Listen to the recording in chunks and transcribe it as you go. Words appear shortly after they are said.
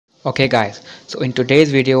Okay guys, so in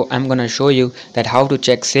today's video I'm gonna show you that how to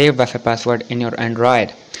check saved Wi-Fi password in your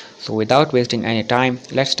Android. So without wasting any time,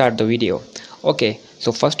 let's start the video. Okay,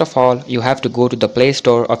 so first of all you have to go to the Play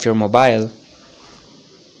Store of your mobile.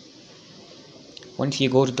 Once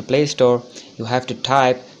you go to the Play Store, you have to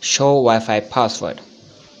type show Wi-Fi password.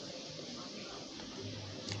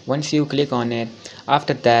 Once you click on it,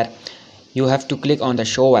 after that you have to click on the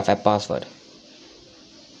show Wi-Fi password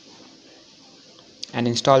and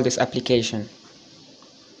install this application.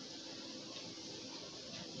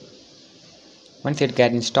 Once it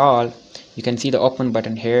gets installed, you can see the open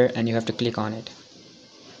button here and you have to click on it.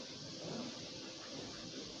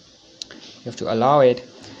 You have to allow it,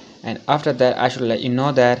 and after that I should let you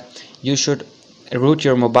know that you should root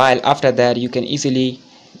your mobile. After that you can easily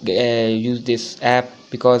use this app,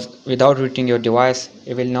 because without rooting your device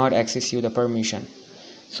it will not access you the permission.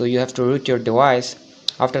 So you have to root your device.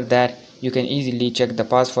 After that you can easily check the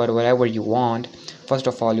password wherever you want. First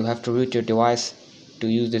of all you have to root your device to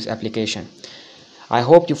use this application. I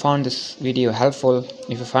hope you found this video helpful.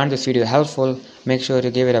 If you found this video helpful, make sure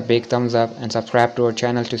to give it a big thumbs up and subscribe to our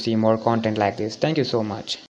channel to see more content like this. Thank you so much.